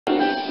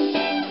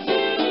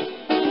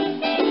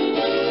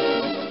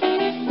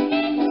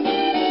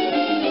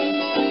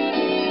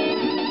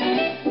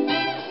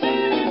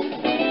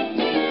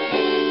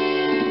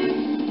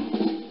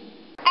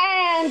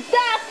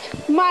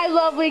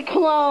lovely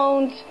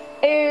clones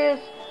is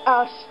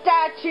a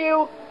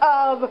statue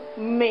of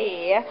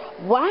me.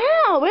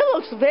 Wow, it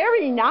looks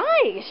very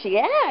nice.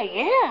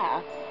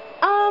 Yeah.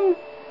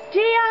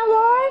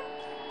 DLR,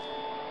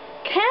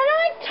 can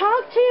I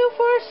talk to you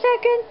for a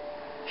second?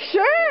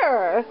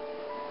 Sure.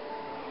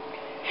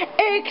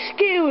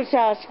 Excuse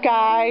us,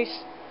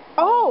 guys.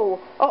 Oh,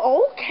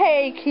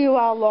 okay,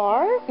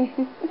 QLR.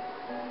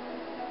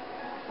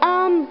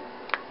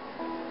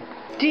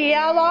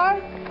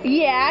 DLR?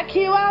 Yeah,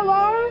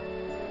 QLR?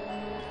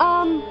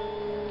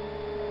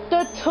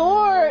 The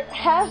tour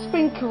has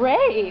been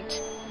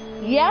great.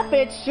 Yep,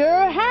 it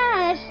sure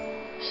has.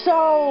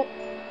 So,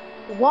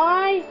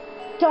 why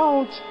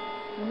don't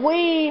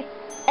we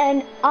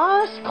and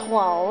us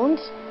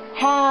clones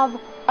have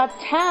a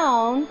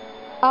town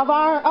of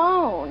our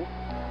own?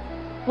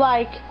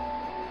 Like,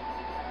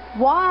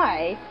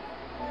 why?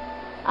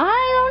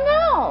 I don't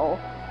know.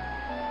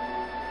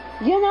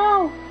 You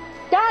know,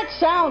 that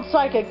sounds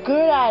like a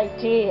good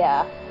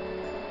idea.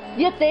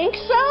 You think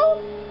so?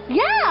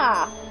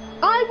 Yeah,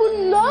 I would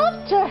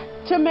love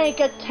to make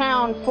a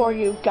town for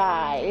you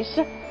guys.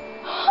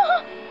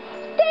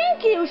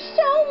 Thank you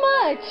so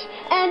much,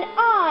 and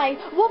I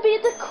will be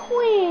the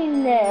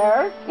queen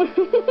there.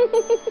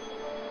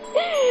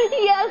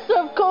 Yes,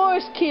 of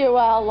course,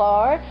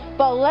 QLR,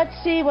 but let's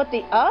see what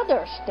the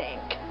others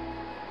think.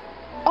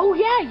 Oh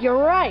yeah,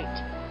 you're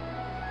right.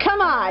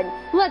 Come on,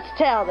 let's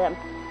tell them.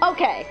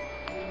 Okay.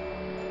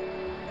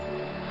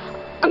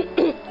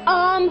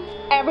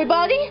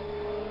 Everybody?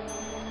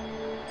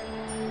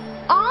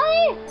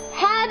 I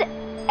had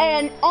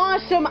an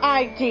awesome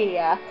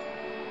idea.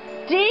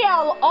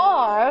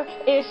 DLR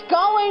is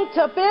going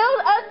to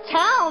build a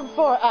town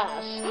for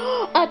us.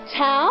 A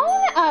town?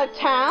 A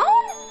town?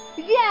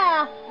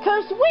 Yeah,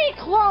 'cause we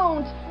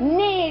clones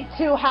need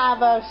to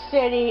have a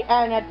city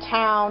and a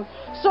town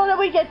so that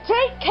we can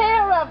take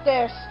care of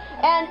this.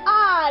 And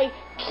I,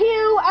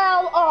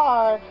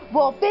 QLR,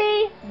 will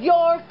be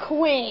your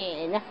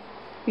queen.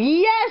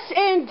 Yes,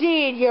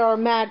 indeed, Your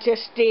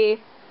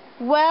Majesty.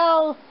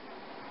 Well,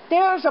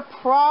 there's a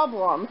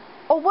problem.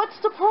 Oh, what's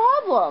the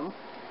problem?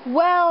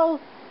 Well,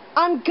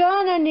 I'm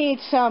gonna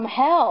need some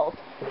help.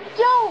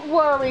 Don't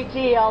worry,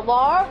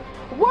 DLR.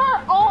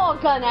 We're all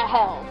gonna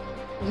help.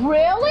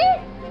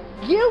 Really?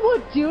 You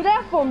would do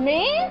that for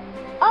me?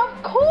 Of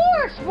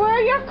course, we're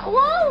your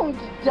clones,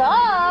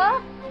 duh.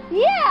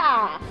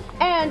 Yeah,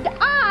 and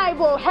I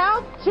will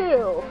help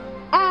too.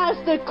 As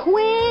the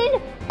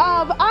queen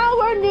of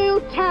our new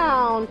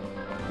town,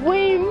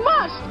 we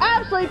must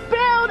absolutely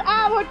build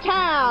our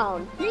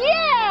town.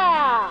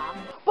 Yeah!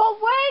 But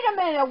wait a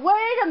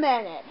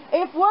minute.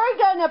 If we're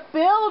gonna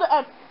build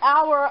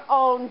our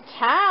own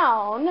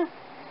town,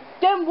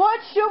 then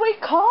what should we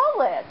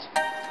call it?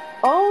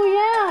 Oh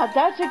yeah,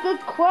 that's a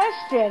good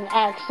question,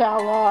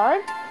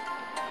 XLR.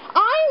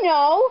 I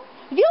know,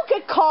 you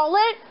could call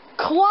it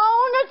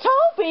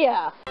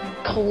Clonatopia.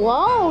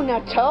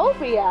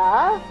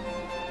 Clonatopia?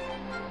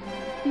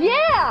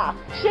 Yeah,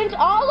 since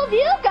all of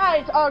you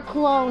guys are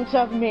clones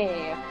of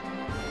me.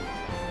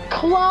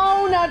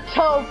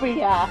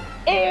 Clonatopia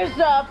is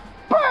a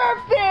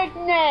perfect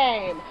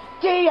name.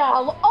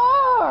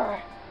 DLR,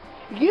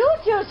 you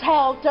just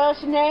helped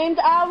us name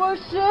our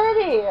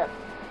city.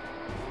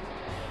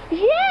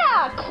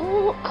 Yeah,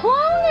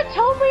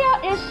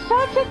 Clonatopia is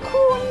such a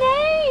cool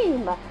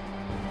name.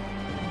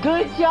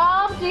 Good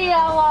job,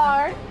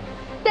 DLR.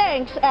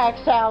 Thanks,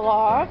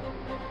 XLR.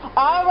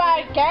 All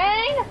right,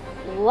 gang,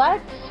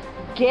 let's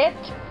get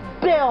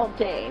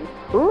building.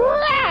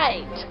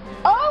 Right.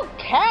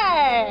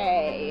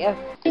 Okay.